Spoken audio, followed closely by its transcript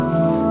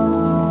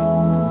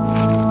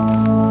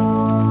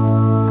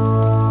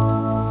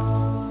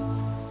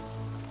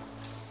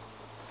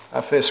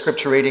first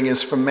scripture reading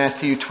is from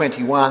Matthew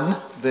 21,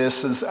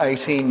 verses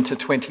 18 to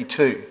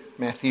 22.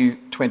 Matthew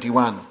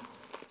 21.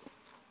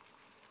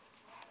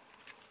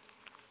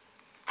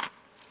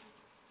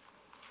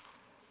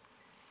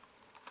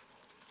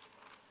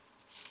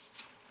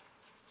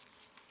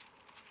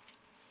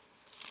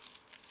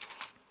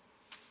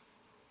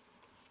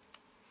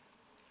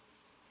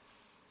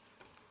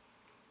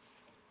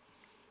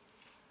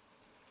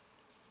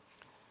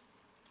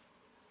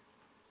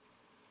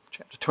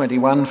 Chapter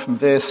 21 from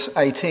verse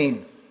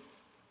 18.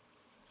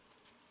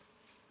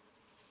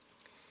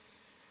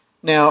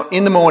 Now,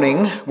 in the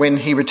morning, when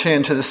he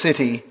returned to the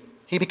city,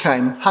 he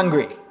became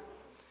hungry.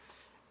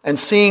 And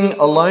seeing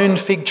a lone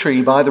fig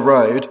tree by the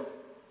road,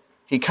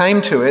 he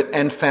came to it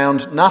and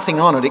found nothing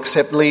on it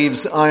except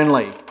leaves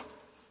only.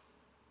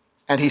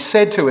 And he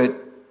said to it,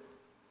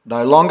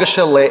 "No longer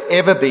shall there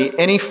ever be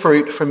any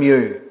fruit from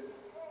you."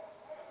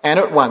 And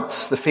at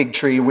once the fig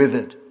tree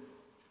withered.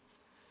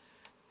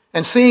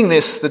 And seeing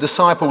this, the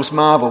disciples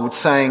marvelled,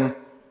 saying,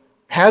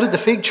 "How did the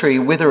fig tree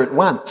wither at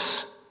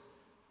once?"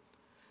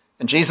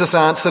 And Jesus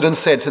answered and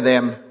said to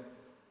them,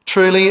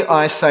 "Truly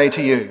I say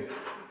to you,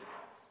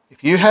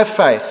 if you have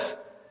faith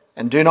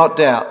and do not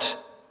doubt,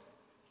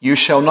 you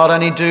shall not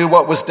only do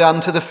what was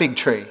done to the fig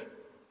tree,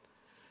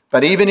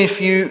 but even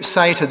if you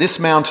say to this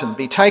mountain,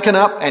 'Be taken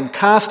up and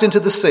cast into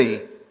the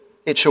sea,'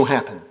 it shall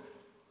happen.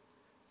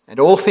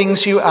 And all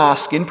things you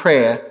ask in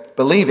prayer,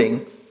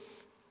 believing,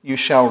 you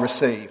shall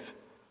receive."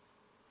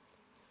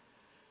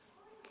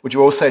 Would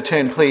you also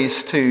turn,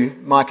 please, to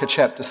Micah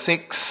chapter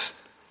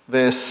 6,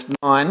 verse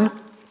 9.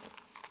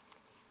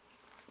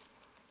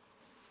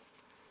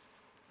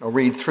 I'll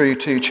read through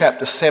to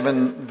chapter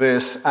 7,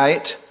 verse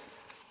 8,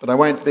 but I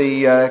won't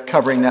be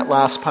covering that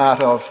last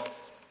part of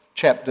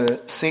chapter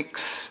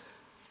 6.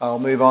 I'll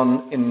move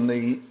on in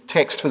the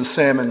text for the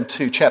sermon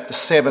to chapter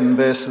 7,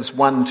 verses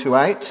 1 to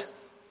 8.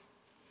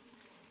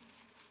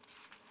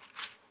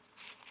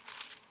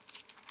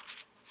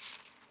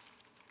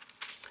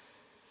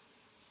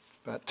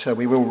 But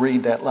we will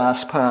read that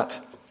last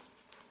part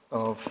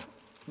of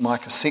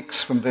Micah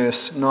 6 from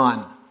verse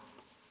 9.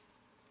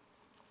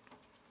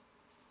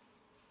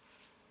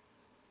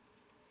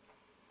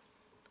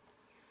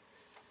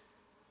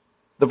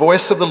 The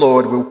voice of the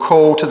Lord will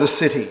call to the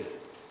city,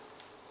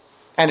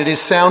 and it is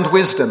sound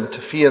wisdom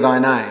to fear thy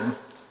name.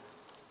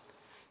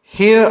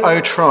 Hear, O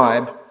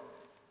tribe,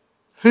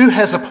 who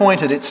has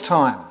appointed its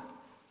time?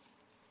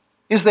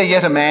 Is there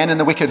yet a man in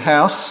the wicked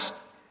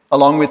house,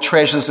 along with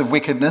treasures of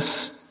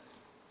wickedness,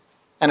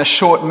 and a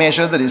short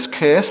measure that is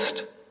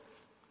cursed?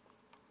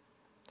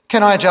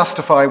 Can I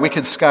justify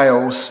wicked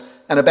scales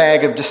and a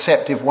bag of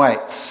deceptive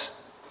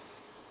weights?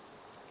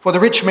 For the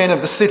rich men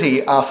of the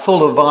city are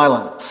full of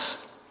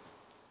violence.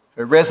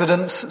 Her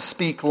residents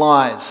speak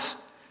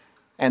lies,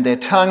 and their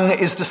tongue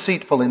is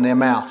deceitful in their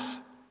mouth.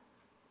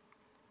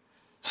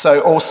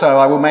 So also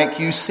I will make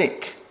you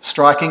sick,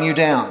 striking you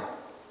down,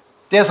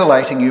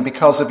 desolating you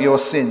because of your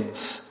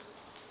sins.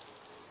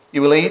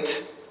 You will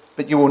eat,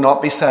 but you will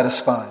not be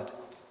satisfied,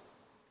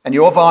 and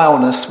your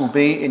vileness will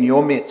be in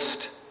your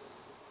midst.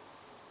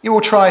 You will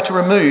try to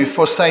remove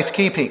for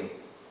safekeeping,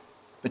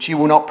 but you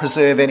will not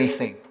preserve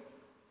anything.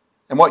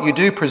 And what you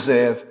do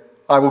preserve,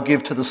 I will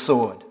give to the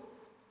sword.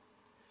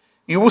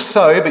 You will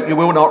sow, but you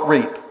will not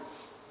reap.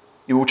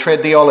 You will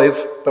tread the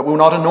olive, but will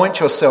not anoint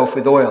yourself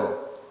with oil,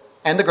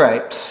 and the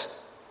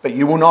grapes, but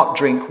you will not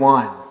drink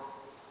wine.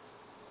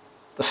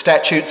 The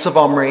statutes of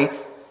Omri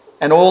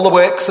and all the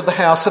works of the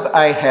house of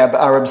Ahab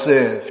are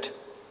observed,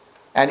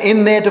 and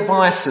in their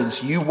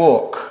devices you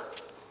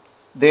walk.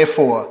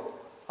 Therefore,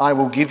 I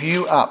will give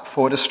you up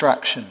for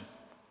destruction,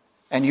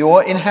 and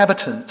your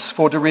inhabitants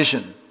for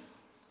derision,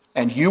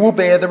 and you will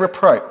bear the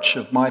reproach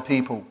of my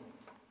people.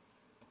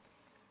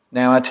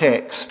 Now our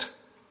text.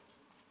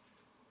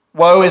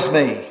 Woe is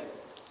me,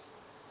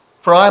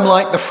 for I am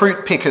like the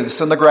fruit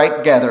pickers and the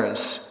grape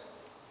gatherers.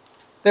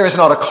 There is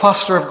not a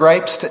cluster of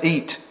grapes to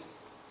eat,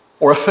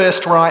 or a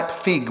first ripe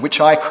fig which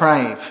I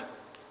crave.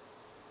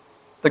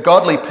 The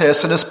godly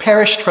person has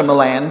perished from the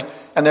land,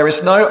 and there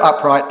is no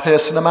upright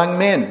person among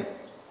men.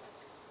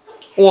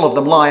 All of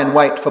them lie in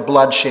wait for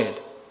bloodshed.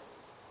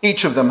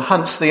 Each of them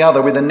hunts the other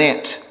with a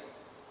net.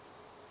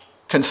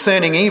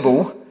 Concerning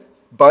evil,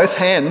 both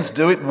hands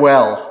do it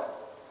well.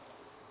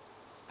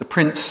 The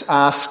prince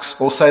asks,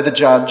 also the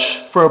judge,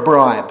 for a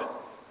bribe,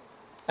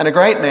 and a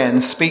great man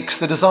speaks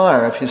the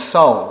desire of his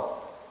soul.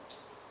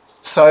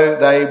 So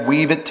they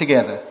weave it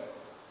together.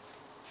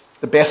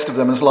 The best of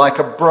them is like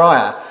a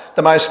briar,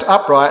 the most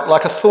upright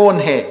like a thorn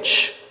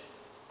hedge.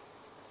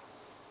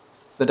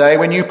 The day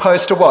when you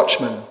post a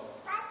watchman,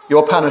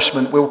 your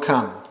punishment will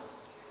come.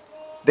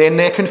 Then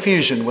their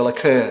confusion will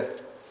occur.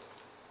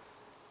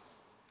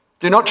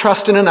 Do not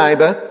trust in a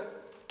neighbour.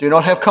 Do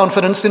not have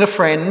confidence in a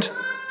friend.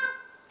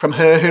 From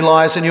her who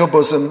lies in your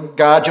bosom,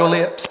 guard your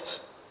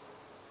lips.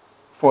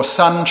 For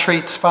son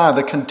treats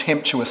father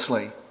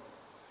contemptuously.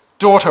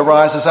 Daughter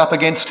rises up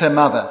against her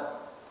mother.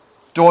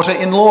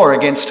 Daughter-in-law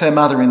against her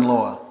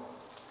mother-in-law.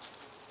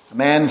 A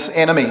man's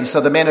enemies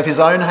are the men of his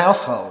own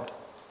household.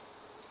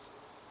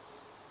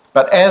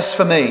 But as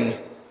for me,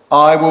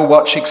 I will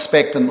watch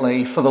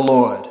expectantly for the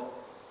Lord.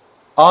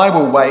 I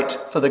will wait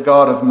for the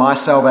God of my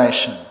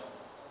salvation.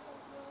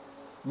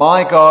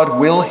 My God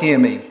will hear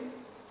me.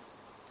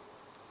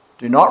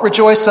 Do not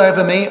rejoice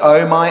over me,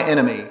 O my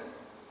enemy.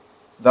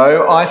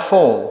 Though I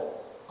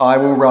fall, I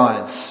will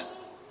rise.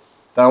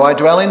 Though I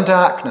dwell in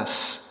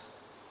darkness,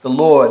 the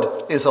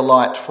Lord is a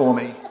light for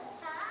me.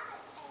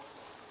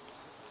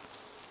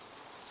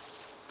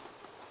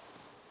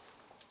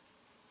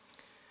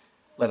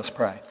 Let us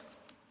pray.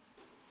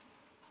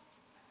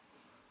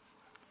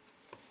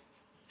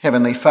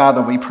 Heavenly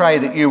Father, we pray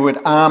that you would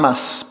arm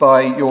us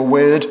by your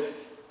word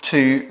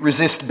to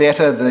resist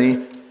better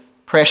the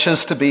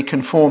pressures to be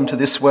conformed to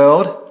this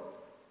world.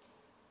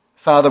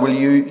 Father, will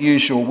you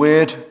use your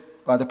word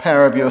by the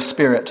power of your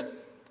Spirit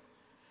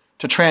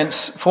to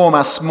transform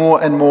us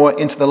more and more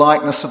into the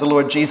likeness of the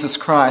Lord Jesus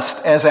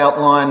Christ as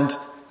outlined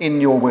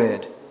in your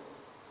word,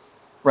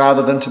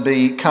 rather than to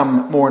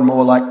become more and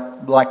more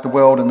like the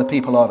world and the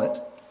people of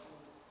it.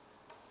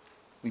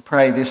 We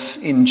pray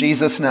this in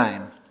Jesus'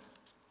 name.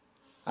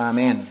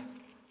 Amen.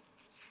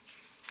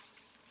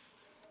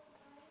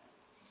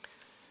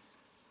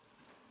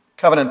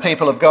 Covenant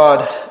people of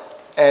God,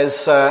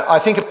 as I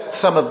think about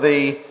some of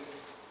the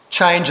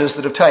changes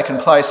that have taken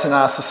place in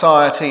our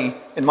society,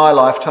 in my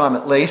lifetime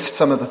at least,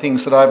 some of the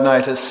things that I've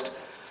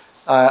noticed,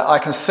 I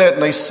can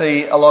certainly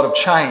see a lot of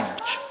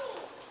change.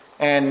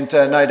 And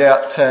no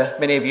doubt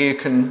many of you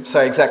can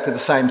say exactly the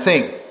same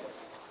thing.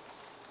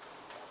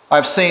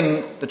 I've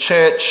seen the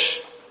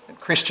church and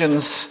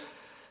Christians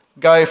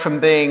go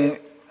from being,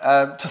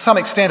 to some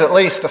extent at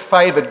least, a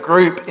favoured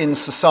group in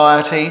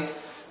society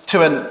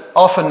to an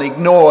often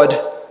ignored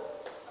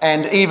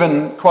and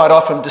even quite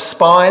often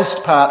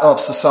despised part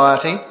of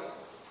society.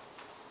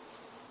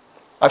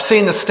 I've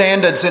seen the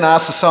standards in our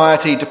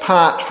society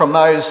depart from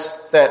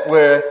those that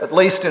were, at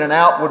least in an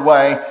outward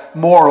way,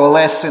 more or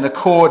less in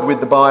accord with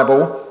the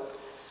Bible,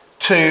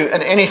 to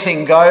an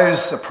anything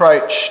goes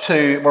approach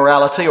to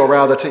morality, or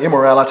rather to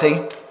immorality.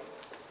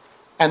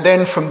 And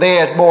then from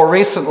there, more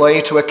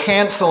recently, to a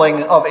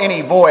cancelling of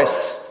any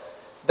voice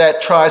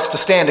that tries to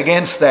stand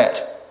against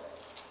that.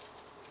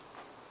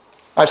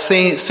 I've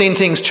seen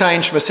things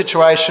change from a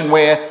situation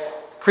where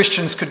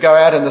Christians could go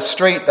out in the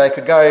street, they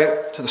could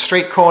go to the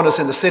street corners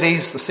in the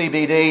cities, the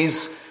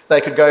CBDs,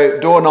 they could go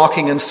door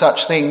knocking and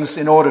such things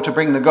in order to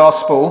bring the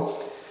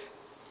gospel.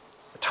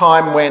 A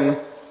time when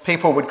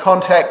people would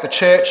contact the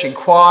church,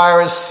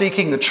 inquirers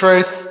seeking the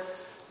truth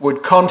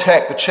would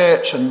contact the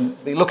church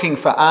and be looking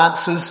for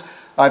answers.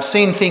 I've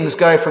seen things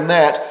go from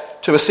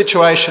that to a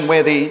situation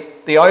where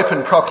the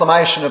open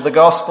proclamation of the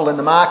gospel in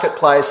the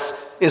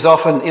marketplace is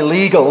often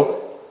illegal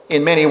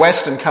in many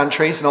Western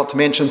countries, not to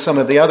mention some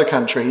of the other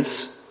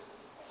countries,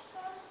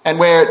 and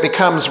where it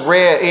becomes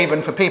rare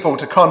even for people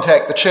to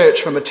contact the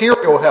church for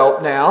material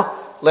help now,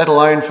 let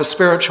alone for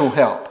spiritual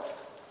help.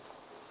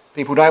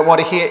 People don't want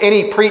to hear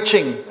any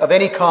preaching of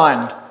any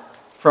kind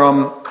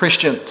from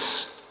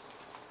Christians.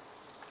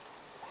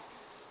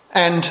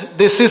 And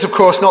this is, of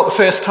course, not the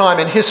first time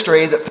in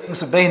history that things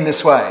have been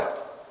this way.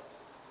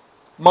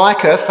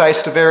 Micah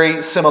faced a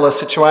very similar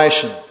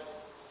situation.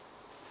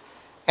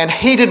 And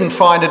he didn't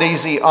find it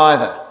easy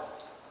either.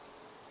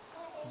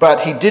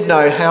 But he did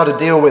know how to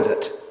deal with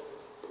it.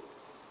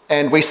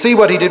 And we see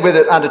what he did with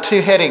it under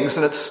two headings,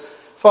 and it's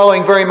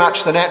following very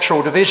much the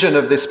natural division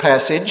of this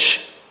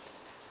passage.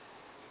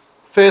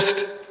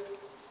 First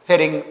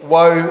heading,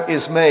 woe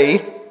is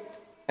me,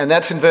 and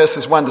that's in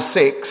verses 1 to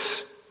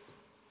 6.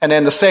 And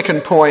then the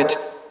second point,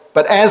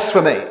 but as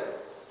for me,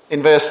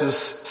 in verses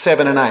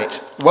 7 and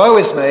 8. Woe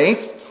is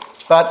me,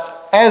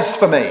 but as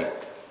for me.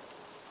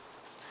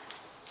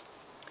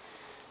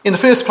 In the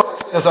first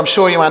place, as I'm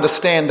sure you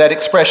understand, that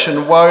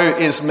expression, woe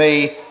is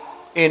me,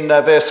 in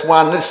verse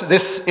 1,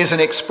 this is an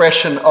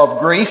expression of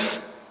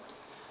grief.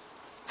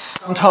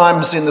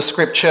 Sometimes in the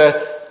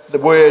scripture, the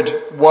word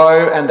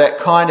woe and that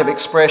kind of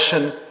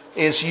expression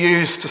is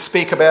used to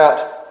speak about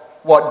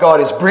what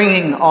God is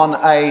bringing on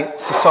a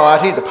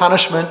society, the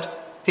punishment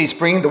he's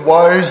bringing, the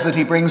woes that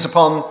he brings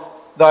upon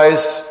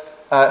those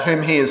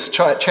whom he is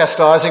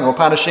chastising or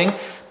punishing.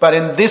 But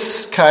in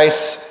this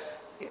case,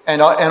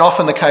 and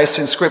often the case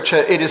in Scripture,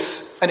 it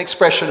is an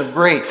expression of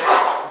grief.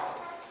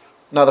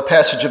 Another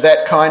passage of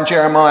that kind,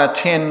 Jeremiah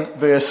 10,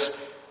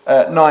 verse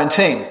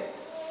 19.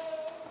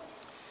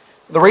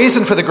 The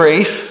reason for the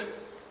grief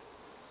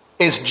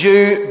is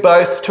due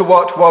both to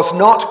what was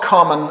not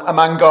common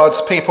among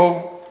God's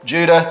people,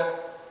 Judah,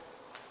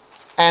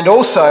 and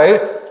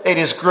also it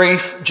is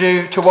grief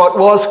due to what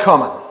was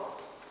common.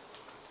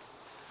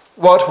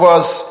 What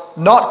was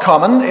not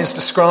common is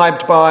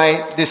described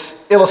by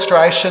this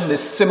illustration,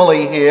 this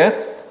simile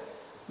here.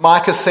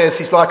 Micah says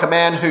he's like a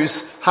man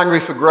who's hungry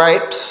for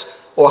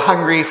grapes or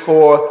hungry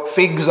for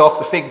figs off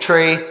the fig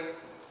tree,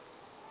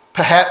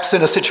 perhaps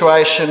in a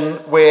situation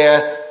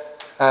where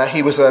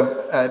he was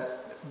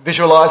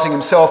visualising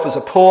himself as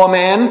a poor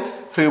man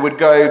who would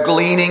go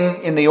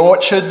gleaning in the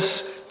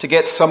orchards to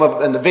get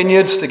in the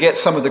vineyards to get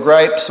some of the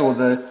grapes or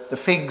the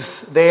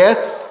figs there,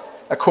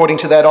 according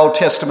to that Old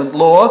Testament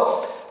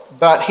law.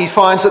 but he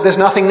finds that there's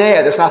nothing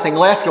there. There's nothing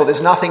left, or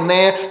there's nothing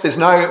there. There's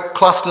no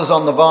clusters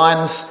on the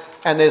vines,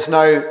 and there's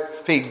no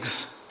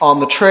figs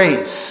on the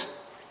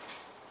trees.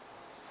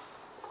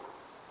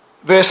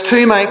 Verse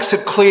 2 makes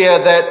it clear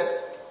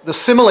that the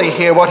simile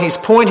here, what he's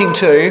pointing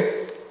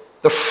to,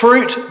 the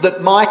fruit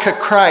that Micah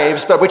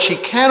craves but which he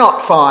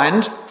cannot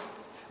find,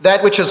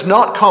 that which is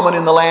not common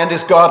in the land,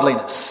 is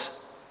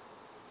godliness.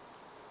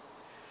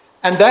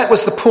 And that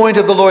was the point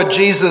of the Lord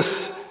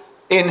Jesus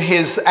in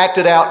his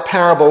acted out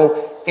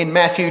parable in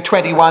Matthew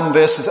 21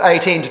 verses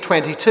 18 to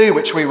 22,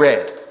 which we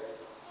read.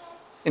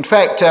 In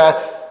fact,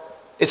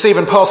 it's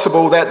even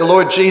possible that the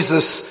Lord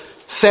Jesus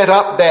set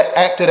up that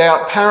acted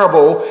out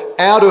parable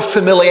out of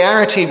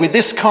familiarity with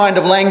this kind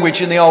of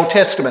language in the Old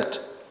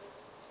Testament.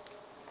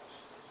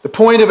 The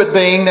point of it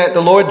being that the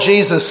Lord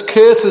Jesus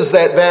curses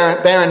that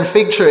barren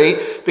fig tree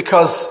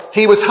because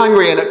he was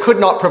hungry and it could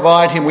not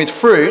provide him with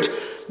fruit,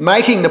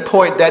 making the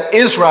point that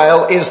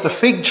Israel is the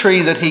fig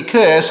tree that he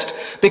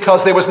cursed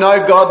because there was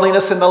no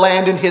godliness in the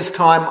land in his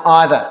time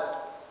either.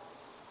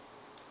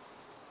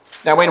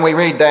 Now, when we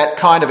read that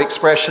kind of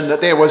expression,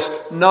 that there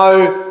was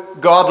no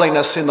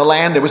godliness in the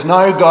land, there was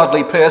no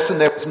godly person,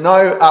 there was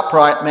no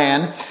upright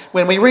man,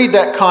 when we read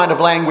that kind of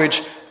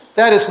language,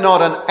 that is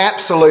not an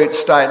absolute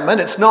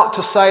statement. It's not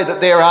to say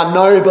that there are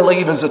no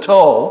believers at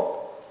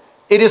all.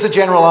 It is a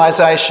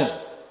generalisation.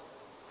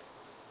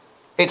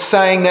 It's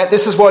saying that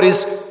this is what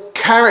is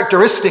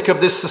characteristic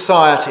of this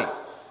society.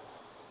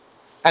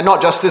 And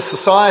not just this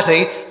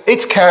society,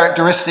 it's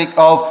characteristic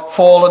of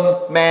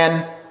fallen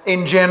man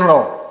in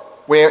general,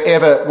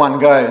 wherever one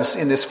goes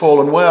in this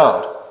fallen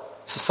world,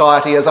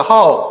 society as a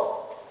whole.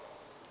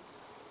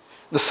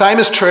 The same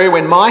is true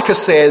when Micah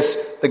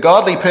says the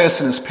godly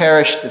person has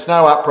perished, there's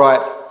no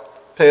upright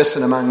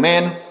person among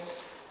men.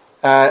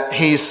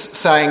 He's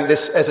saying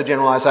this as a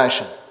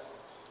generalisation.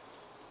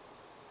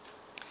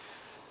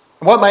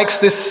 What makes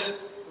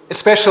this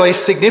especially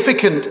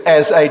significant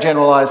as a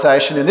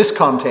generalisation in this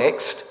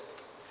context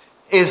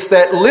is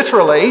that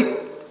literally,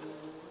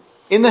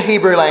 in the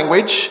Hebrew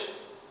language,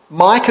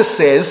 Micah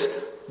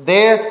says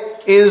there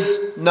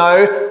is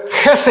no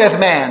chesed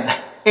man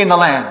in the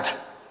land.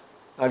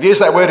 I've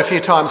used that word a few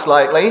times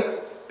lately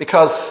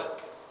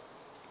because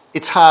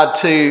it's hard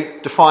to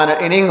define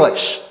it in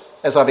English,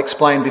 as I've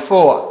explained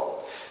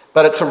before.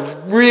 But it's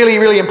a really,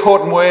 really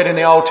important word in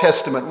the Old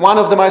Testament. One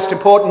of the most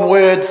important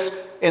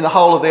words in the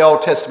whole of the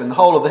Old Testament, the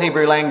whole of the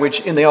Hebrew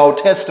language in the Old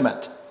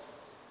Testament.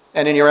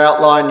 And in your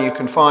outline you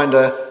can find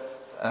a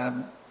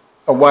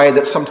way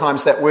that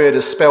sometimes that word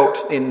is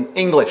spelt in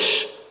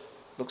English.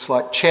 Looks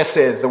like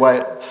chesed, the way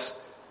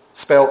it's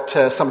spelt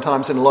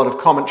sometimes in a lot of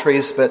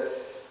commentaries, but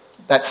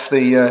that's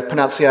the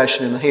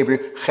pronunciation in the Hebrew,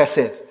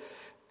 chesed.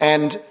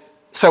 And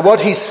so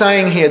what he's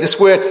saying here, this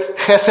word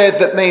chesed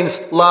that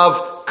means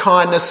love,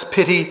 kindness,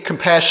 pity,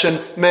 compassion,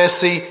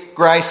 mercy,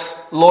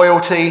 grace,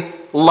 loyalty,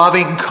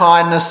 loving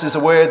kindness is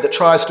a word that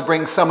tries to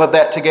bring some of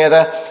that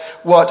together.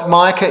 What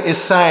Micah is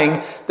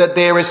saying, that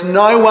there is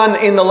no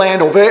one in the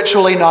land, or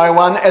virtually no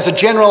one, as a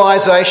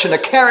generalisation, a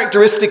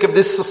characteristic of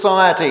this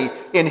society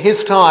in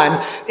his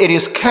time, it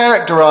is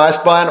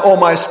characterised by an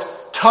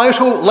almost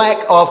total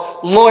lack of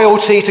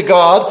loyalty to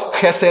God,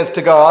 chesed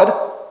to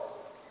God,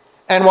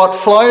 and what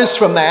flows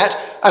from that,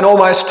 an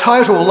almost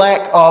total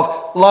lack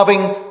of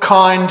loving,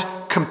 kind,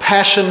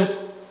 compassionate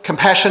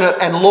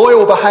and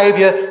loyal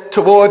behaviour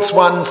towards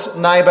one's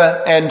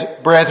neighbour and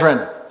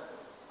brethren.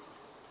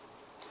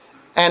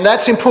 And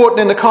that's important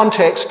in the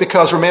context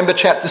because remember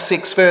chapter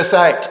 6 verse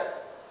 8,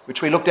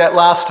 which we looked at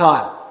last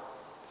time.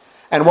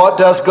 And what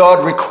does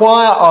God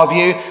require of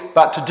you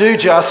but to do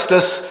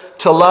justice,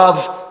 to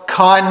love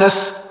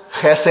kindness,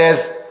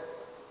 chesed,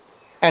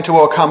 and to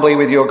walk humbly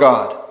with your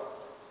God?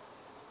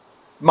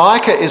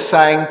 Micah is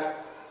saying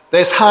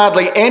there's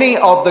hardly any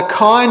of the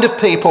kind of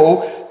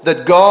people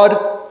that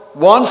God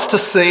wants to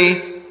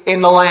see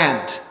in the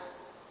land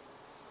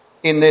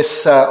in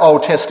this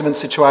Old Testament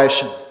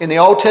situation. In the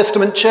Old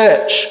Testament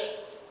church,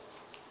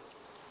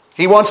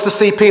 he wants to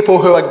see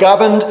people who are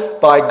governed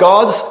by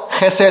God's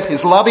chesed,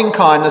 his loving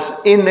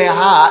kindness, in their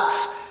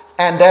hearts,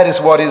 and that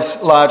is what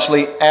is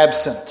largely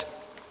absent.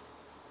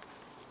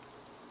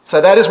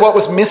 So that is what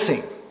was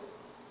missing.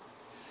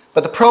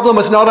 But the problem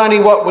was not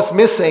only what was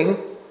missing,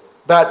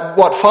 but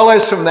what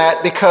follows from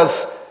that,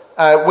 because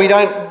we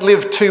don't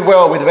live too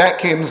well with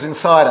vacuums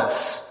inside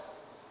us.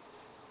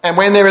 And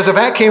when there is a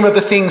vacuum of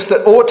the things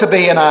that ought to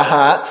be in our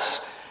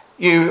hearts,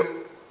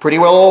 you pretty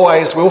well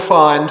always will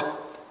find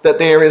that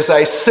there is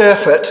a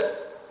surfeit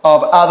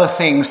of other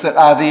things that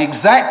are the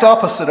exact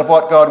opposite of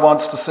what God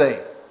wants to see.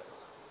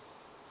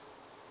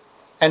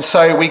 And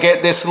so we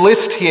get this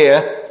list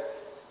here,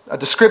 a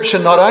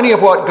description not only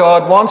of what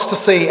God wants to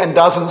see and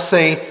doesn't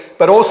see,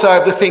 but also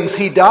of the things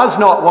he does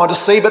not want to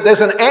see, but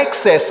there's an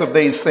excess of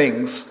these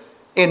things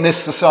in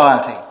this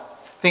society,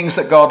 things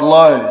that God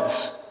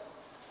loathes.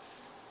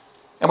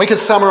 And we could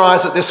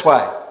summarise it this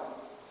way.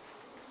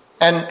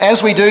 And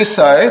as we do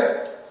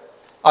so,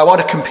 I want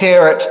to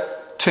compare it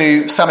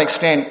to some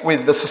extent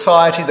with the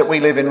society that we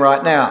live in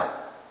right now.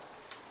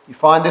 You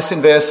find this in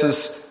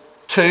verses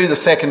 2, the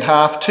second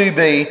half,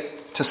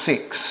 2b to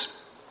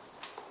 6.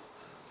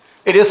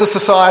 It is a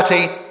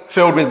society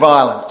filled with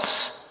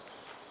violence.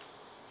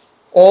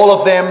 All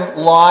of them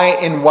lie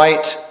in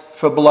wait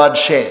for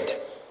bloodshed.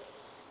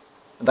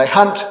 They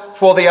hunt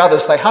for the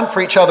others. They hunt for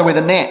each other with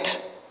a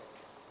net.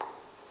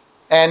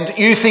 And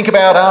you think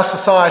about our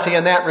society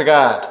in that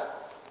regard.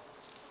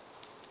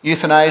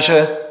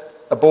 Euthanasia,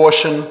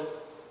 abortion,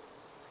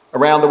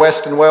 around the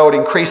Western world,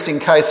 increasing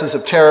cases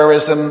of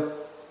terrorism,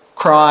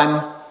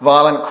 crime,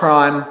 violent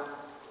crime,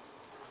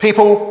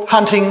 people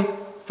hunting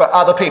for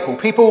other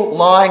people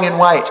lying in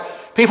wait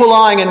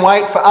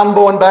for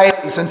unborn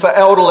babies and for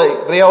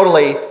the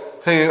elderly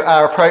who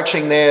are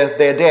approaching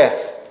their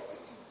death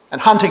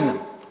and hunting them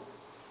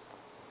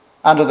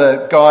under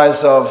the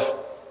guise of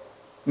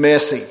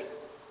mercy.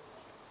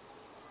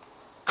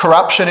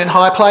 Corruption in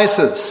high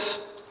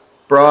places,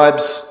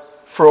 bribes,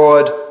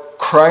 fraud,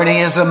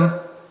 cronyism.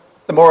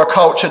 The more a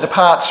culture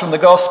departs from the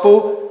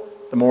gospel,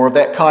 the more of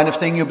that kind of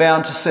thing you're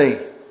bound to see.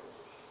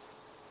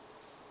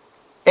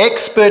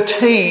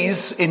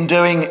 Expertise in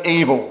doing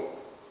evil.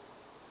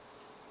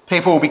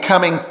 People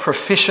becoming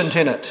proficient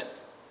in it.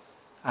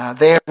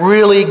 They're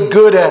really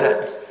good at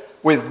it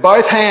with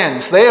both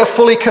hands. They're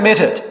fully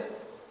committed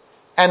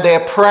and they're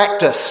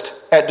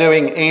practiced at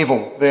doing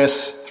evil.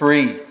 Verse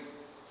 3.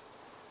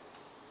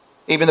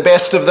 Even the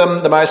best of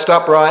them, the most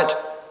upright,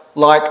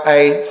 like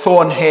a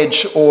thorn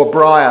hedge or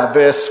briar.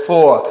 Verse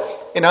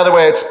 4. In other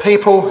words,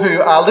 people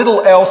who are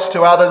little else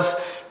to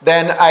others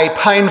than a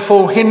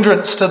painful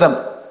hindrance to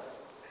them,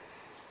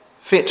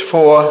 fit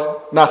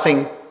for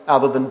nothing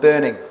other than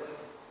burning.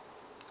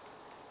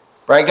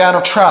 Breakdown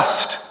of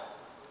trust,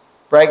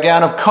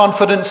 breakdown of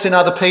confidence in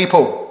other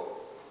people,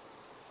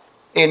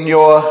 in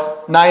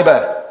your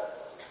neighbour,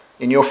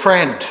 in your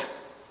friend,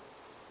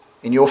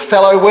 in your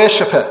fellow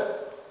worshipper,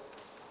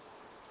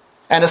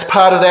 and as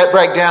part of that,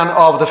 breakdown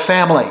of the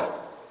family,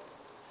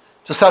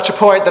 to such a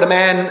point that a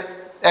man,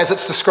 as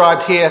it's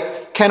described here,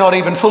 cannot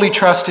even fully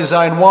trust his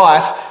own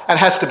wife and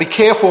has to be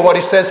careful what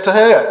he says to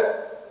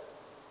her.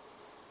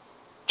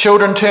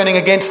 Children turning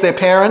against their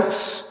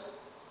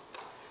parents,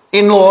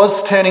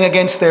 in-laws turning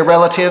against their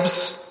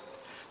relatives,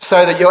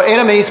 so that your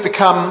enemies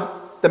become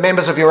the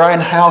members of your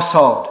own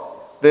household.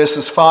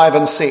 Verses 5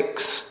 and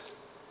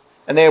 6.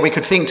 And there we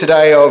could think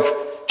today of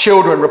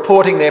children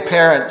reporting their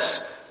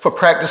parents for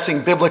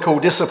practicing biblical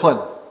discipline,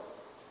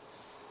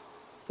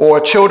 or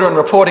children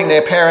reporting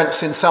their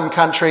parents in some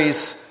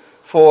countries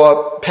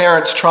for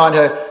parents trying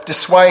to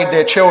dissuade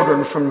their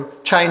children from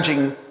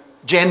changing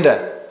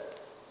gender,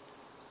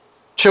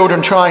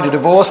 children trying to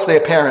divorce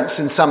their parents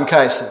in some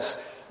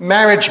cases,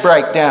 marriage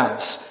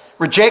breakdowns,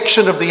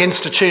 rejection of the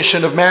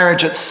institution of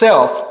marriage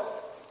itself,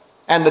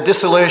 and the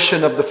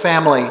dissolution of the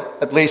family,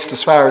 at least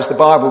as far as the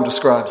Bible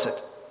describes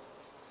it.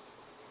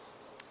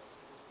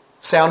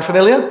 Sound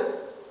familiar?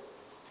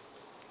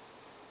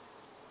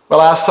 Well,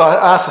 our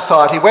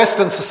society,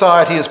 Western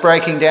society, is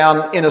breaking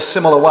down in a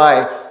similar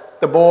way,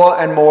 the more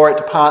and more it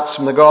departs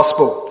from the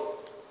gospel.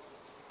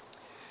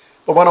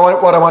 But what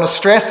I want to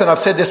stress, and I've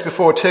said this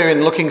before too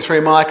in looking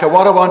through Micah,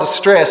 what I want to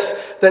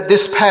stress that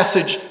this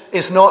passage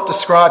is not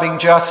describing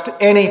just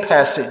any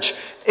passage.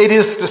 It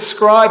is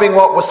describing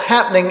what was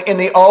happening in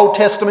the Old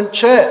Testament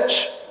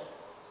church.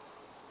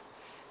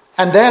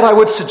 And that, I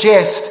would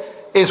suggest,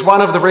 is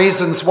one of the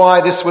reasons why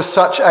this was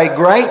such a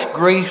great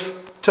grief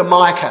to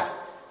Micah.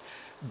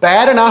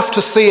 Bad enough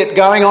to see it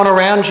going on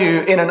around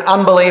you in an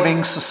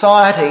unbelieving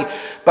society,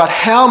 but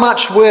how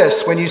much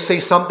worse when you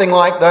see something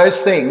like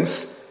those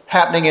things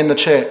happening in the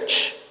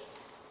church.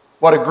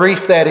 What a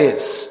grief that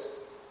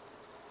is.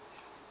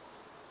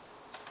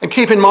 And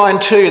keep in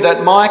mind too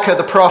that Micah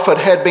the prophet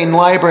had been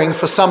labouring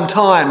for some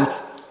time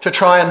to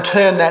try and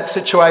turn that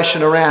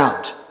situation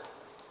around.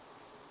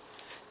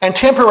 And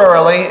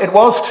temporarily it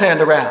was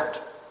turned around.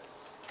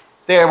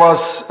 There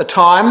was a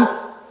time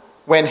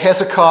when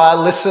Hezekiah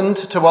listened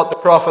to what the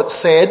prophet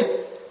said,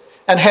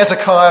 and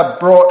Hezekiah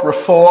brought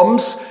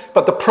reforms,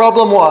 but the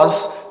problem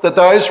was that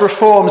those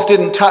reforms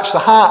didn't touch the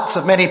hearts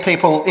of many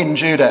people in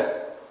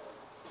Judah.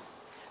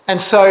 And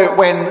so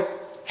when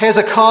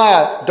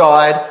Hezekiah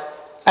died,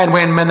 and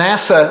when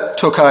Manasseh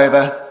took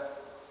over,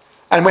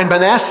 and when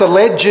Manasseh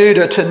led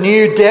Judah to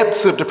new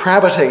depths of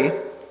depravity,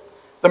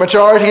 the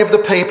majority of the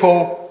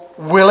people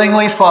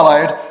willingly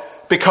followed,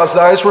 because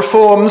those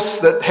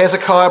reforms that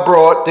Hezekiah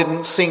brought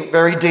didn't sink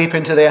very deep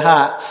into their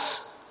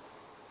hearts.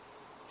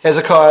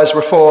 Hezekiah's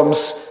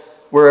reforms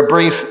were a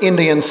brief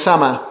Indian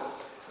summer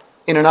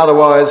in an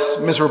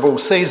otherwise miserable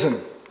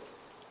season.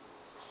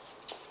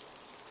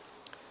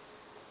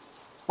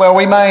 Well,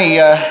 we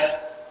may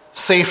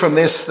see from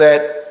this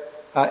that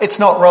it's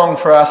not wrong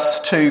for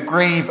us to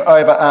grieve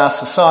over our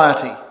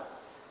society,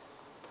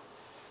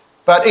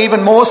 but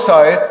even more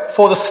so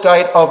for the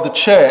state of the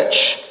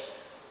church.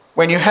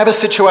 When you have a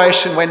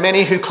situation when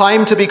many who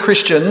claim to be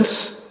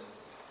Christians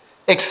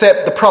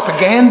accept the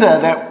propaganda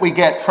that we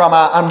get from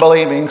our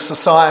unbelieving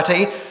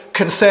society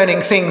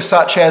concerning things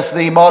such as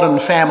the modern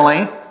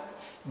family,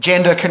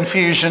 gender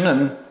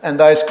confusion and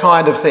those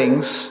kind of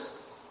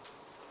things,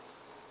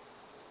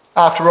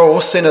 After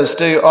all, sinners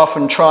do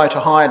often try to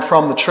hide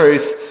from the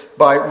truth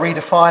by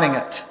redefining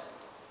it.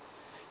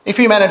 If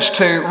you manage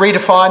to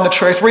redefine the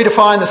truth,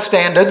 redefine the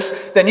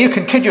standards, then you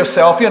can kid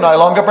yourself you're no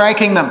longer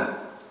breaking them.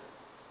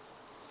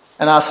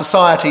 And our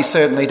society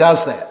certainly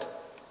does that.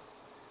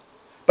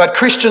 But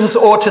Christians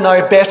ought to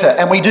know better,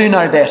 and we do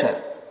know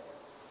better.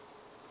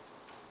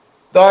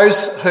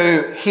 Those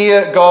who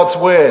hear God's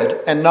word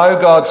and know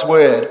God's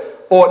word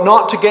ought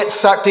not to get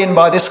sucked in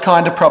by this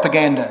kind of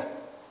propaganda,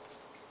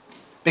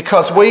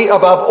 because we,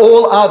 above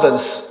all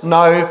others,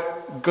 know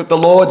the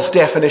Lord's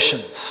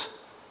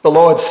definitions, the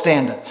Lord's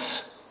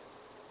standards.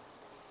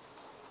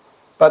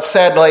 But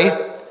sadly,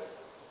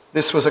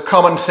 this was a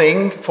common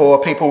thing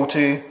for people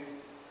to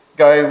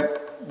go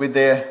with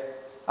their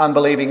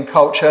unbelieving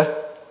culture,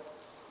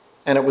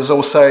 and it was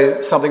also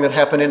something that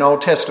happened in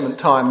Old Testament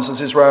times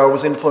as Israel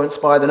was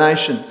influenced by the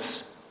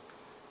nations.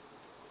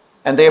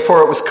 And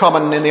therefore it was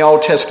common in the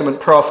Old Testament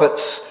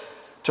prophets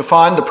to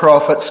find the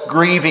prophets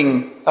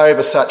grieving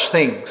over such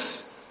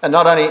things. And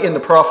not only in the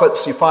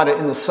prophets, you find it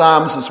in the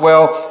Psalms as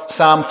well,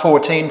 Psalm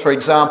 14 for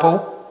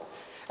example.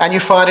 And you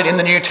find it in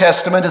the New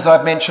Testament, as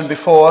I've mentioned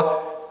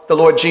before, the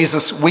Lord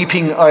Jesus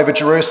weeping over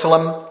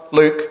Jerusalem,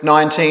 Luke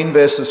 19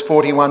 verses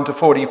 41 to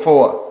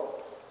 44.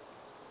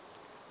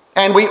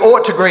 And we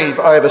ought to grieve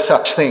over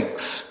such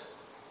things.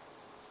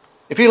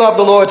 If you love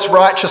the Lord's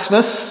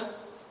righteousness,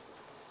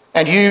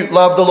 and you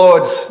love the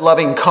Lord's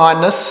loving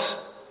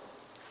kindness,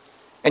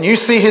 and you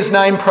see his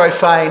name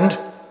profaned,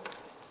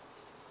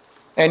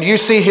 and you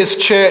see his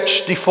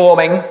church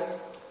deforming,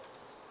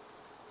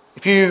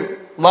 if you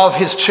love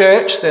his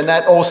church, then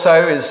that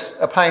also is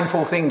a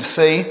painful thing to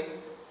see.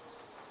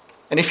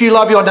 And if you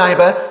love your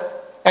neighbour,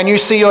 and you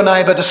see your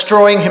neighbour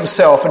destroying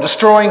himself and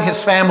destroying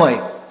his family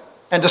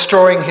and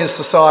destroying his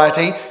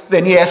society,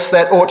 then yes,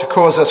 that ought to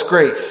cause us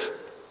grief.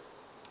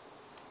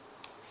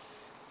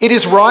 It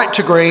is right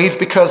to grieve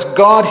because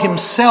God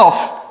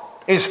himself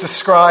is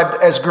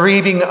described as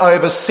grieving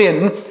over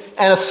sin,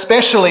 and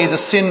especially the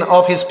sin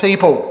of his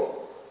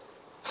people.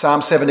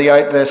 Psalm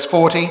 78 verse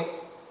 40,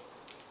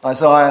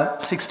 Isaiah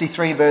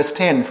 63 verse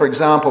 10, for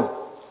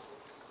example.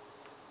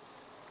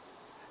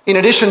 In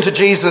addition to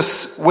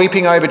Jesus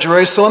weeping over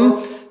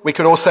Jerusalem, we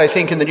could also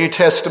think in the New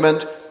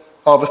Testament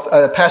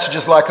of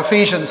passages like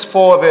Ephesians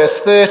 4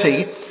 verse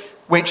 30,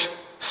 which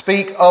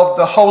speak of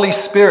the Holy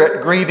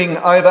Spirit grieving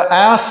over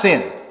our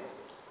sin.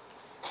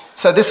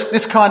 So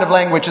this kind of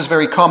language is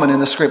very common in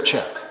the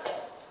scripture.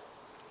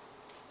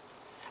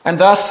 And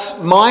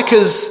thus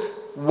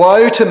Micah's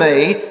woe to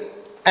me,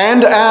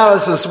 and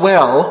ours as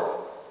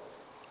well,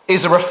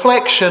 is a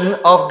reflection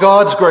of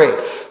God's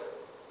grief.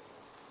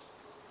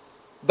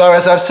 Though,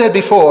 as I've said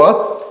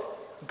before,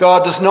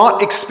 God does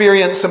not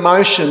experience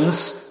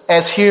emotions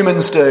as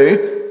humans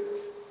do.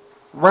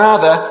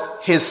 Rather,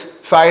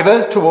 his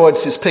favour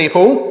towards his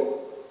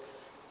people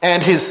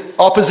and his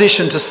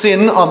opposition to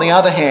sin on the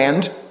other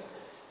hand,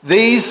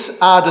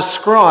 these are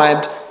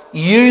described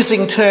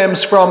using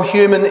terms from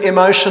human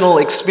emotional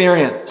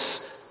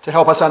experience to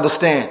help us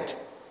understand.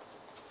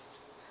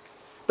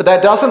 But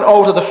that doesn't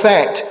alter the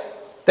fact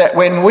that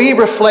when we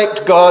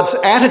reflect God's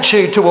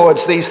attitude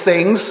towards these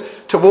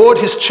things, toward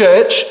his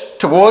church,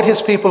 toward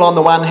his people on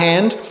the one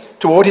hand,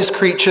 toward his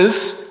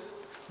creatures,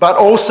 but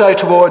also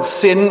towards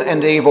sin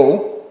and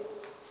evil,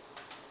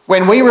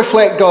 when we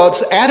reflect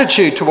God's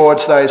attitude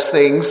towards those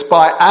things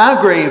by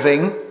our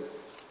grieving,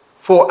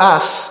 for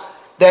us,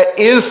 that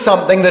is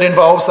something that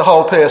involves the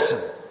whole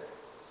person.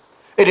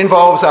 It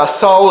involves our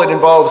soul, it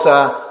involves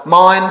our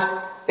mind,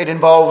 it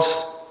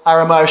involves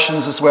our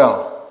emotions as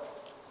well,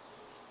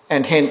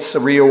 and hence a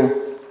real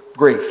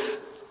grief.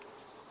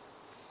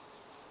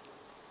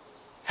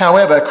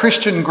 However,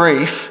 Christian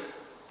grief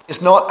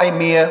is not a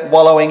mere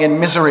wallowing in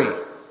misery.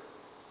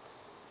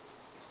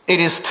 It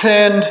is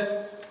turned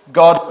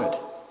Godward.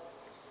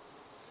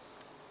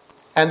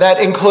 And that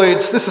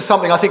includes, this is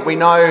something I think we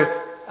know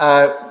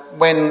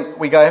when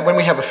we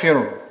have a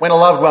funeral. When a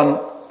loved one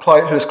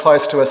who is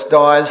close to us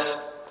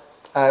dies,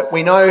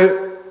 we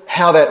know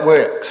how that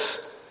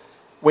works.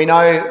 We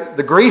know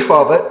the grief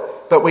of it,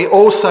 but we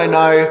also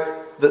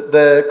know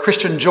the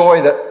Christian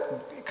joy that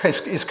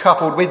is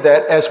coupled with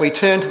that as we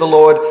turn to the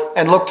Lord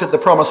and looked at the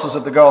promises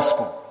of the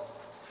gospel.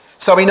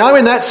 So we know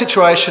in that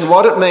situation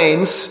what it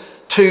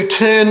means to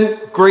turn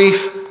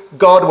grief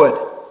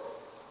Godward.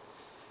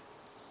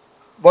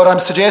 What I'm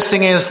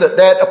suggesting is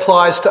that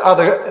applies to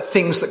other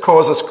things that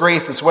cause us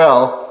grief as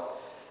well,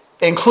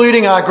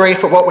 including our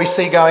grief at what we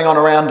see going on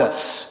around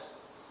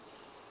us.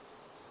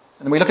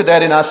 And we look at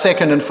that in our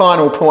second and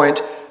final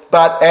point,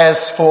 but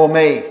as for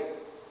me.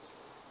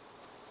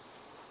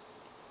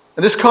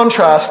 And this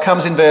contrast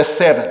comes in verse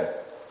 7.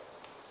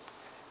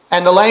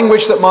 And the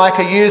language that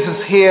Micah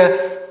uses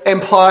here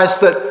implies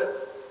that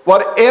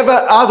whatever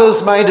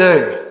others may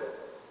do,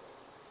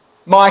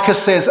 Micah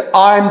says,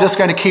 I'm just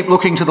going to keep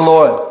looking to the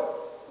Lord.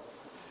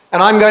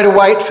 And I'm going to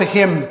wait for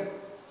him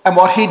and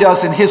what he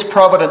does in his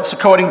providence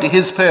according to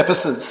his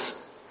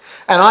purposes.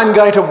 And I'm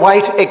going to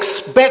wait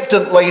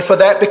expectantly for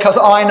that because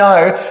I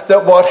know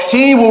that what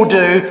he will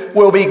do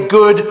will be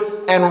good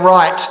and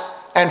right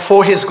and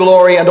for his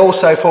glory and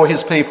also for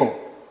his people.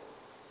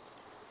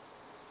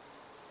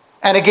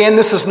 And again,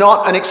 this is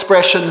not an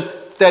expression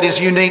that is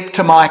unique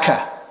to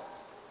Micah.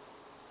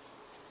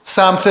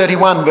 Psalm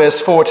 31 verse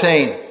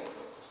 14.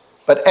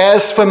 But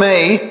as for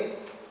me,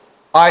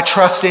 I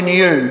trust in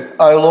you,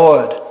 O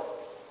Lord.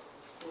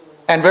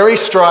 And very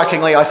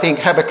strikingly, I think,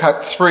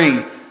 Habakkuk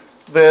 3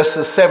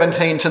 verses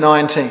 17 to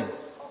 19.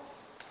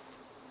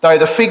 Though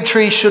the fig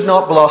tree should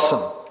not blossom,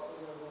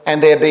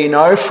 and there be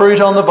no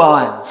fruit on the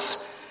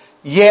vines,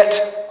 yet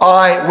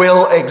I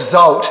will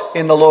exult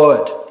in the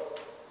Lord.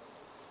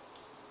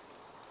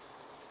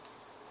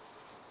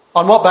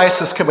 On what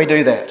basis can we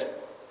do that?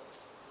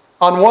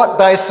 On what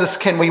basis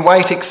can we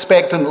wait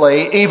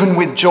expectantly, even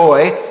with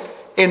joy,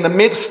 in the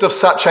midst of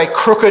such a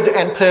crooked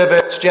and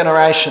perverse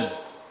generation?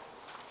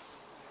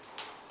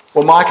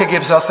 Well, Micah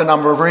gives us a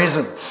number of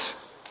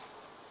reasons.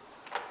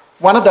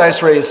 One of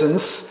those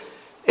reasons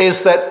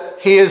is that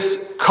he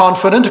is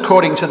confident,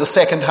 according to the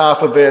second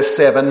half of verse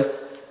 7,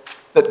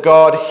 that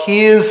God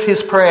hears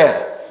his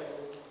prayer.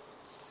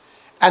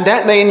 And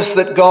that means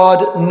that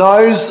God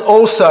knows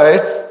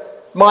also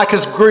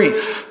Micah's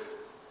grief,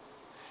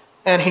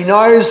 and he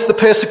knows the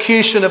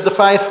persecution of the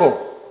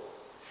faithful,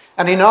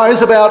 and he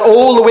knows about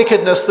all the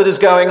wickedness that is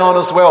going on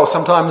as well,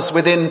 sometimes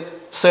within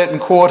certain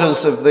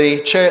quarters of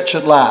the church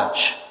at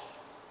large.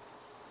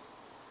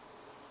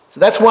 So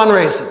that's one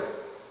reason,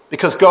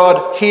 because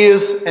God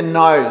hears and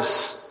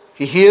knows.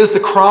 He hears the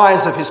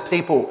cries of his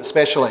people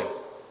especially.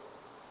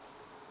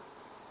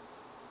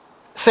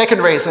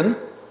 Second reason,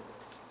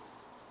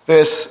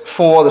 verse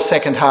 4, the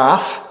second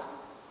half,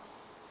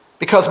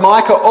 because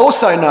Micah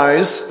also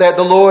knows that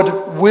the Lord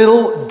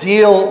will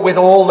deal with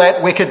all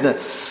that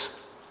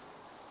wickedness.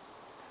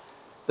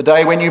 The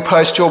day when you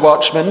post your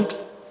watchmen,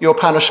 your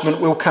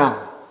punishment will come.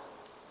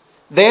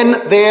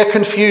 Then their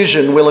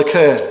confusion will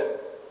occur.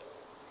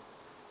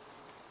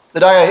 The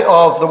day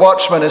of the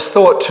watchman is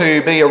thought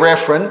to be a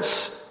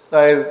reference,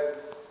 though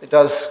it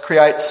does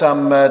create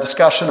some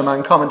discussion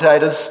among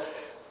commentators,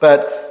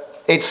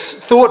 but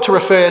it's thought to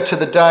refer to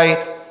the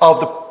day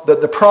of that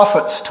the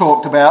prophets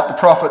talked about, the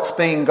prophets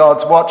being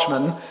God's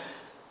watchmen,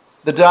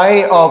 the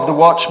day of the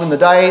watchman, the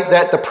day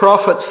that the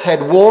prophets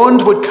had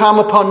warned would come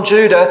upon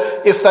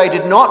Judah if they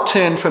did not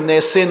turn from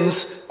their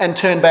sins and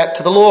turn back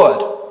to the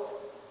Lord.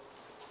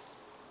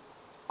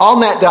 On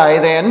that day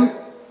then,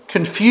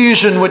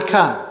 confusion would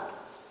come.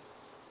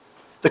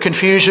 The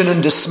confusion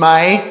and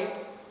dismay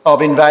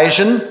of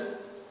invasion,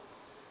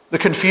 the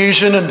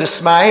confusion and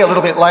dismay a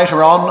little bit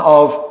later on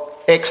of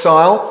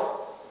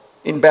exile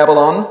in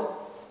Babylon,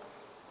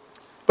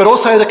 but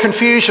also the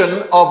confusion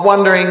of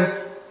wondering,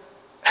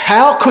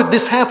 how could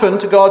this happen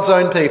to God's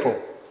own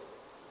people?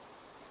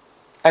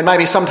 And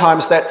maybe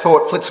sometimes that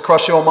thought flits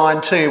across your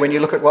mind too when you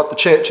look at what the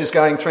church is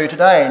going through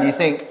today and you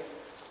think,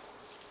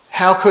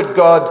 how could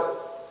God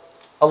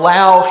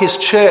allow his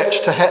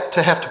church to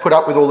have to put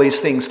up with all these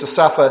things, to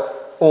suffer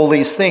all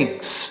these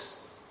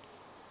things?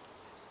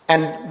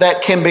 And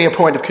that can be a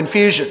point of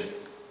confusion.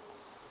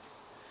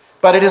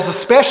 But it is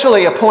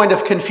especially a point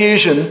of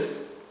confusion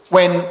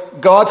when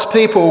God's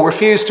people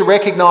refuse to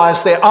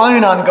recognise their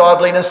own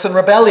ungodliness and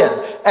rebellion,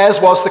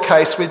 as was the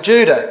case with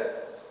Judah.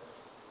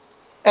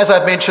 As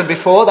I've mentioned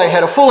before, they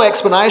had a full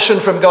explanation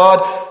from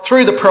God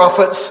through the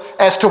prophets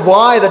as to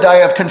why the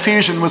day of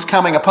confusion was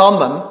coming upon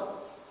them,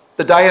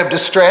 the day of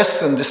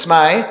distress and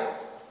dismay.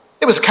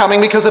 It was coming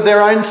because of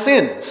their own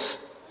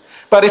sins.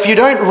 But if you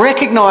don't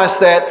recognise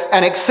that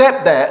and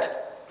accept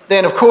that,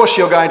 then of course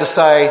you're going to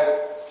say,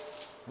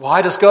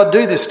 why does God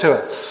do this to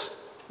us?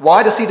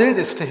 Why does he do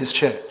this to his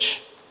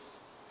church?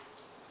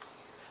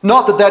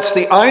 Not that that's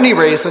the only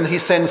reason he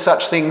sends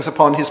such things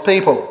upon his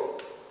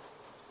people.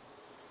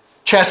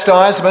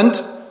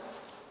 Chastisement,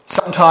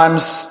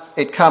 sometimes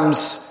it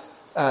comes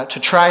to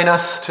train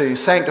us, to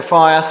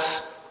sanctify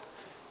us.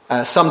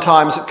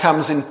 Sometimes it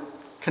comes in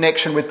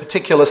connection with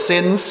particular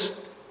sins.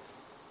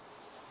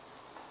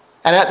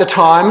 And at the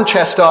time,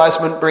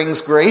 chastisement brings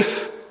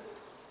grief,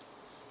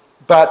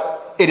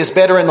 but it is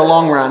better in the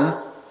long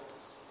run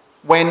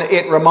when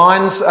it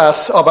reminds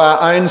us of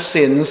our own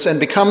sins and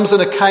becomes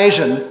an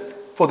occasion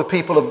for the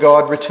people of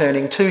God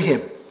returning to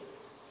him.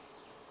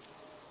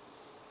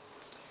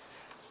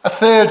 A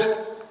third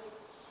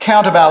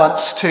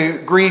counterbalance to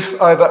grief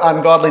over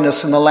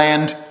ungodliness in the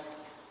land,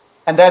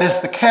 and that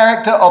is the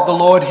character of the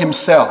Lord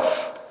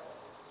himself.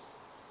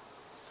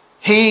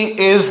 He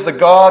is the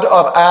God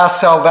of our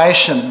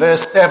salvation,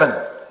 verse 7.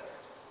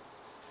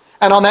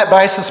 And on that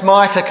basis,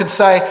 Micah can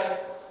say,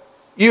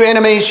 you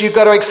enemies, you've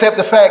got to accept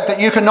the fact that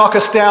you can knock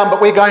us down, but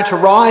we're going to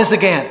rise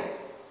again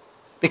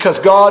because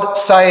God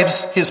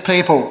saves his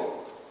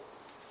people.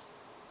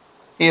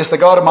 He is the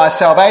God of my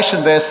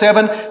salvation, verse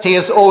 7. He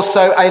is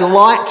also a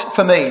light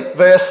for me,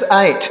 verse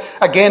 8.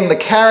 Again, the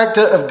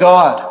character of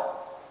God.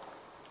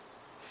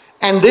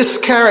 And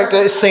this character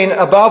is seen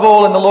above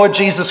all in the Lord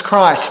Jesus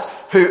Christ,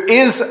 who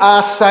is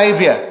our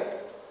Saviour,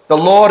 the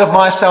Lord of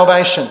my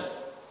salvation,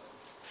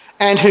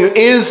 and who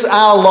is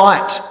our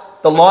light,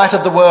 the light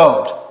of the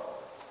world.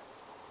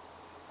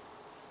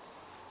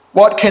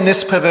 What can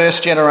this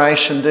perverse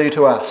generation do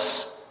to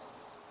us?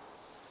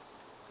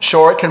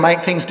 Sure, it can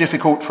make things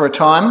difficult for a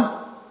time.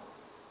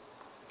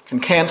 It can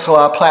cancel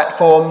our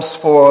platforms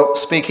for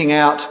speaking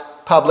out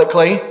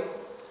publicly.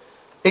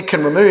 It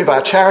can remove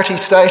our charity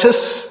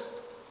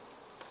status.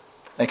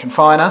 They can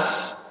fine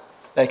us.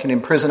 They can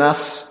imprison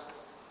us.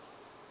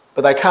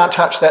 But they can't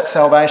touch that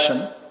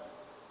salvation.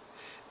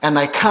 And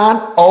they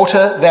can't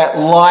alter that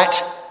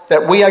light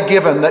that we are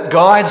given that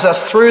guides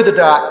us through the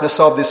darkness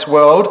of this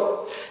world.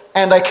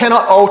 And they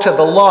cannot alter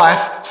the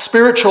life,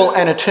 spiritual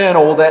and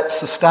eternal, that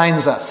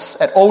sustains us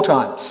at all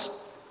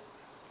times.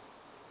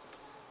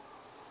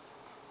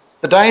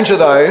 The danger,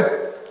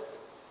 though,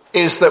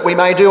 is that we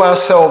may do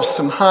ourselves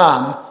some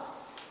harm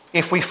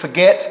if we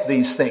forget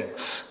these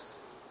things,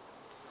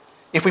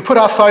 if we put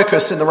our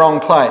focus in the wrong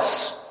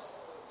place.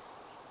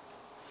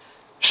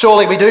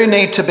 Surely we do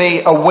need to be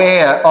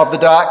aware of the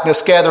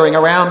darkness gathering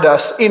around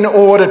us in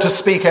order to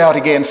speak out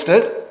against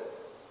it,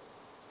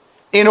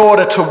 in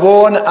order to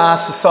warn our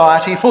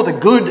society for the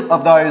good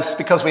of those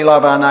because we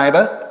love our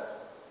neighbour.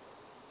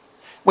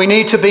 We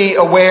need to be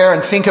aware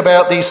and think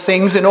about these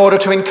things in order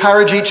to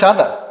encourage each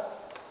other.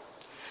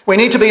 We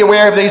need to be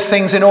aware of these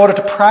things in order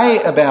to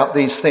pray about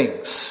these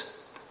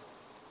things.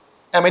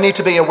 And we need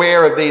to be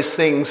aware of these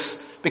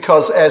things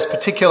because as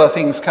particular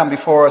things come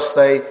before us,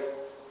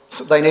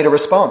 they need a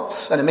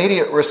response, an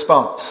immediate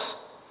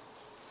response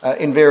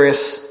in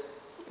various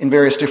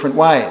different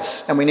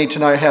ways. And we need to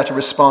know how to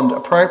respond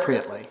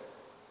appropriately.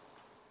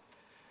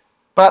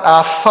 But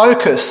our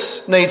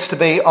focus needs to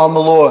be on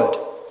the Lord,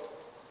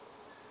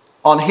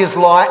 on his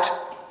light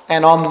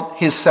and on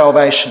his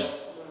salvation.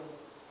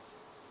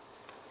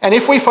 And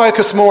if we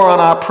focus more on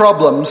our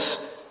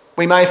problems,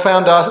 we may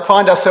find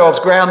ourselves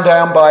ground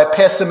down by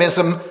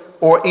pessimism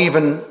or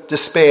even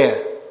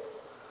despair.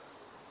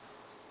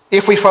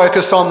 If we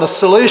focus on the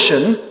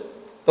solution,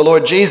 the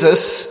Lord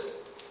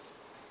Jesus,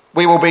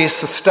 we will be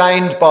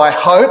sustained by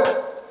hope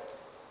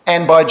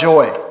and by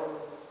joy.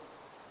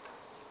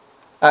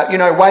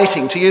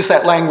 Waiting, to use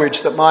that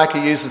language that Micah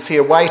uses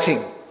here, waiting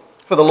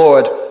for the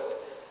Lord.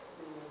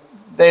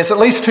 There's at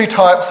least two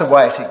types of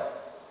waiting.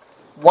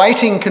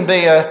 Waiting can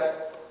be a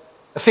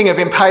thing of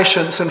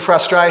impatience and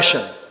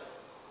frustration.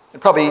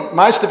 And probably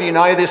most of you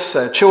know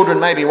this. Children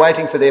may be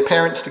waiting for their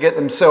parents to get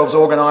themselves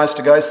organised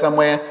to go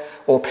somewhere,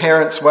 or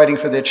parents waiting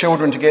for their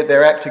children to get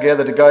their act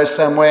together to go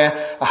somewhere,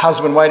 a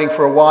husband waiting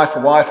for a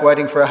wife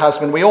waiting for a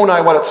husband. We all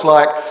know what it's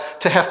like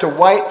to have to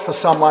wait for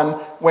someone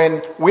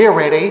when we're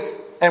ready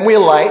and we're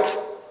late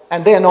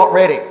and they're not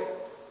ready.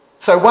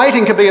 So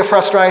waiting can be a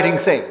frustrating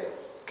thing,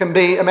 can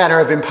be a matter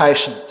of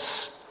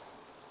impatience.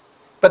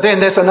 But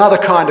then there's another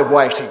kind of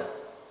waiting.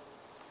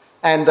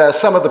 And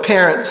some of the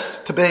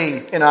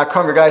parents-to-be in our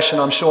congregation,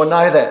 I'm sure,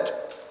 know that.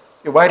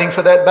 You're waiting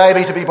for that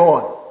baby to be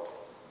born.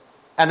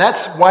 And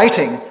that's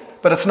waiting,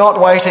 but it's not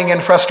waiting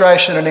in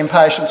frustration and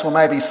impatience, or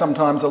maybe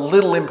sometimes a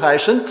little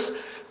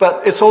impatience,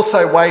 but it's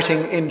also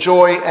waiting in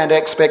joy and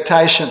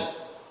expectation,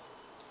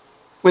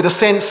 with a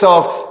sense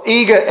of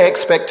eager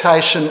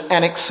expectation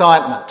and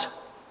excitement.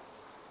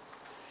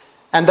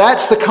 And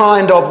that's the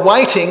kind of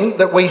waiting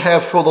that we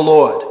have for the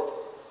Lord.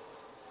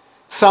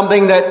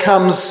 Something that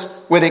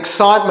comes with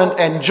excitement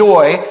and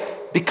joy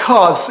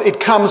because it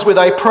comes with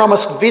a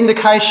promised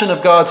vindication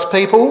of God's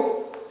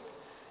people.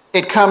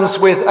 It comes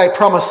with a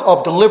promise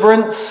of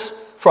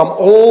deliverance from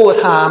all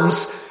that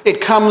harms. It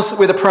comes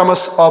with a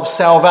promise of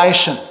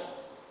salvation.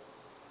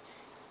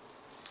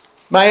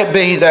 May it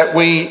be that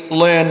we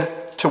learn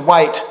to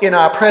wait in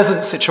our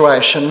present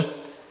situation,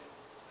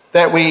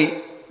 that we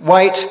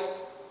wait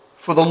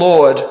for the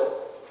Lord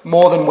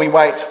more than we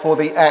wait for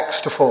the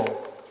axe to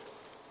fall.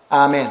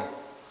 Amen.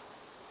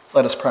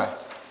 Let us pray.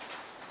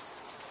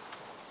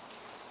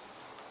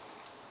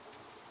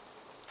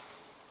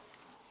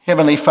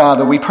 Heavenly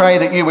Father, we pray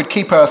that you would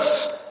keep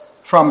us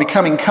from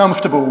becoming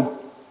comfortable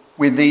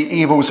with the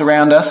evils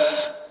around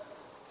us,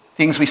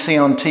 things we see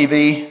on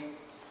TV,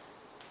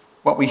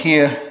 what we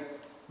hear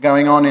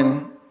going on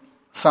in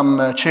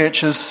some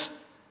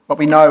churches, what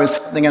we know is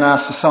happening in our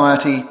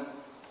society.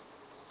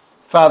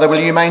 Father, will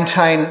you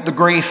maintain the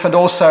grief and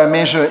also a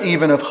measure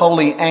even of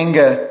holy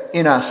anger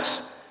in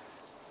us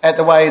at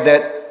the way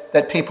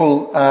that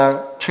people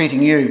are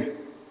treating you.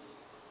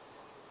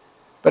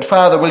 But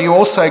Father, will you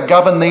also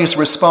govern these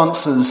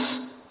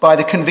responses by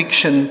the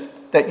conviction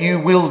that you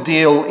will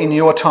deal in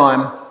your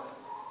time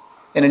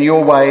and in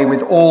your way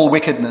with all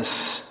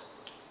wickedness,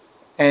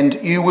 and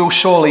you will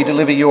surely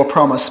deliver your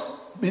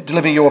promise,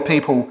 deliver your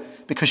people,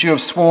 because you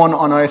have sworn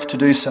on oath to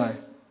do so.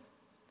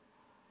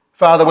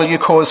 Father, will you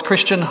cause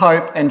Christian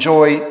hope and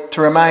joy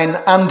to remain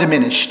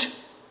undiminished,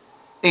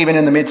 even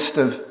in the midst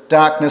of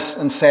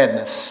darkness and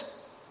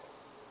sadness.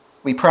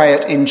 We pray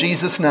it in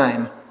Jesus'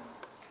 name.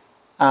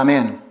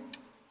 Amen.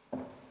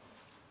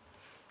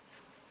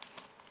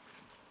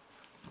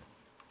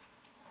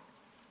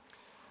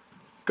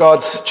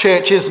 God's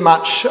church is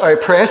much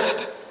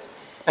oppressed,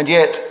 and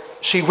yet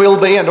she will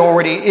be and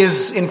already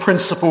is in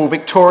principle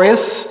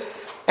victorious,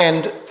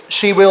 and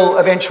she will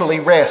eventually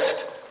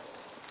rest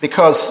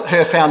because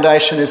her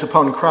foundation is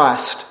upon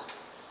Christ.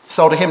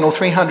 Psalter Hymnal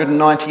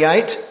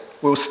 398.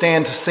 We'll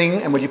stand to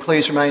sing, and would you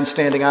please remain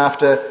standing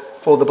after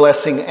for the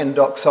blessing and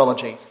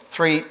doxology.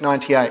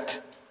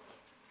 398.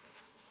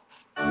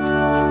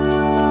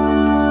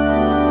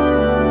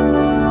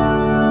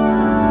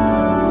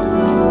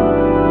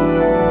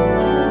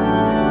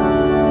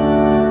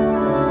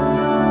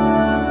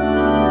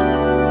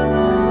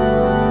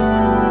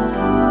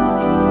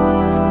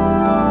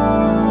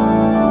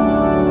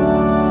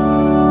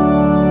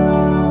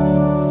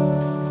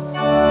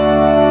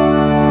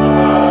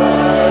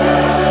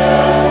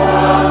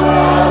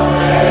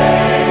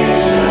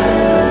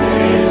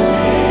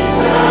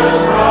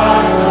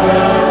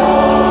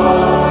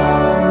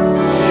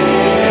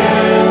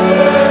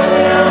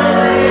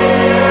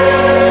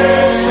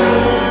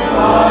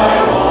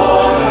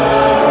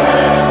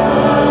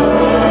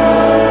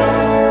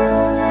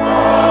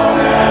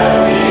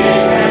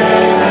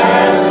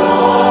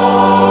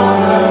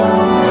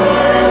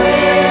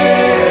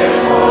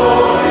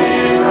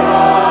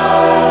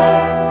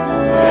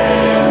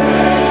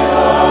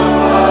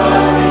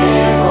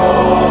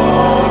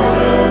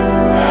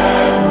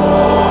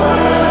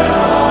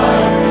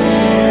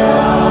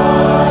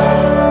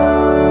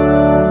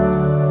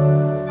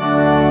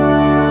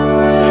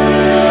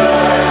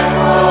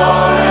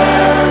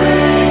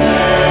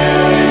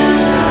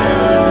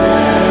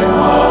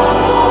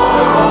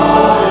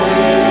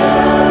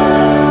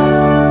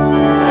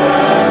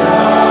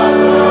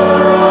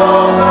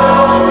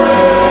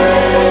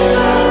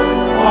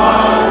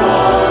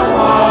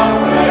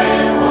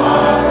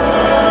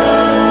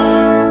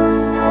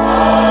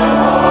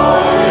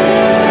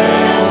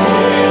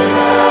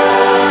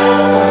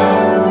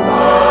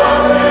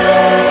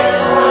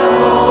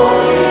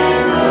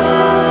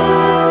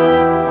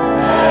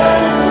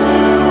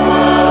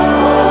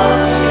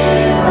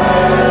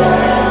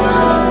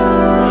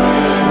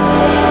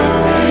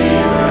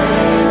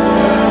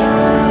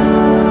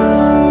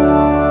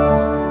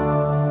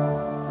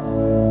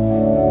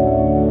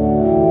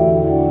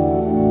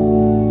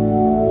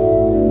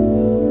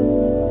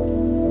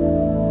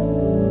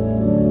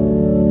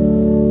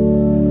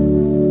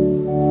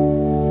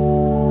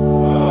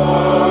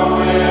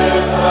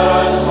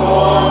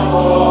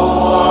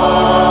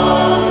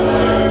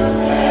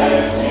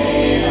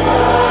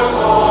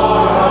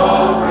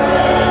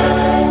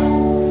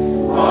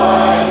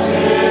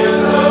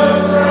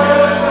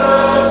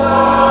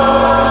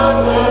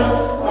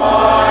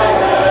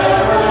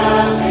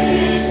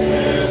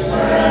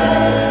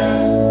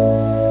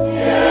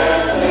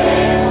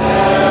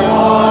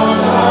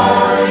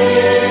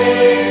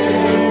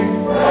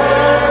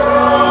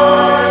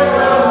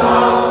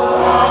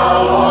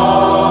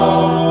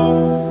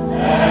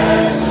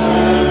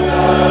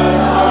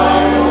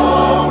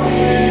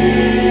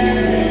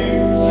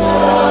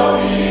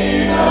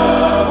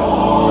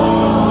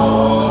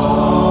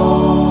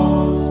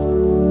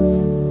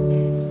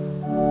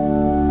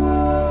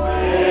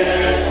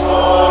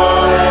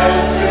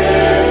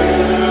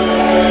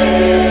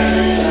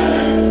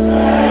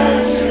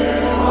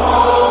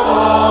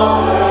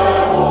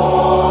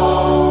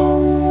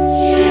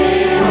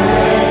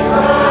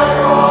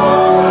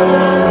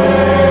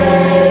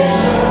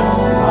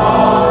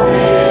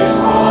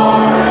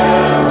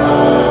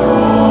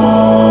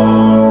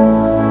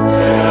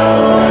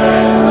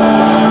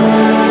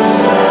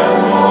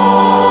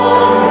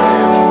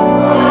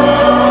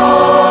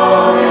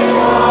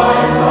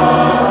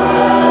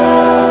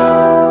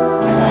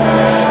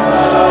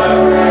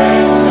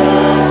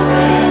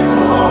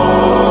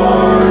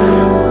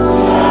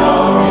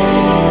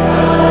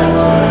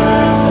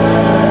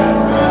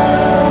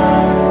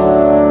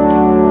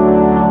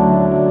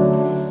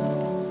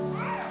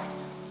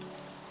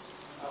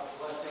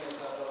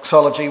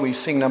 doxology, we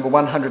sing number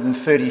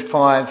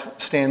 135,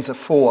 stanza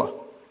 4.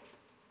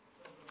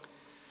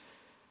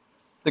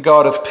 The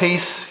God of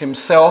peace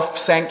himself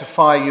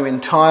sanctify you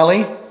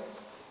entirely,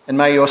 and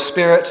may your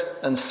spirit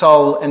and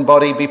soul and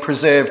body be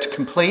preserved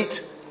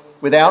complete,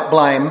 without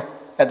blame,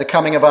 at the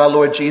coming of our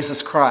Lord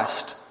Jesus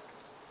Christ.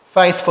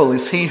 Faithful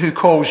is he who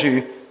calls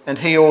you, and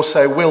he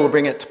also will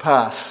bring it to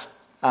pass.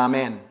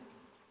 Amen.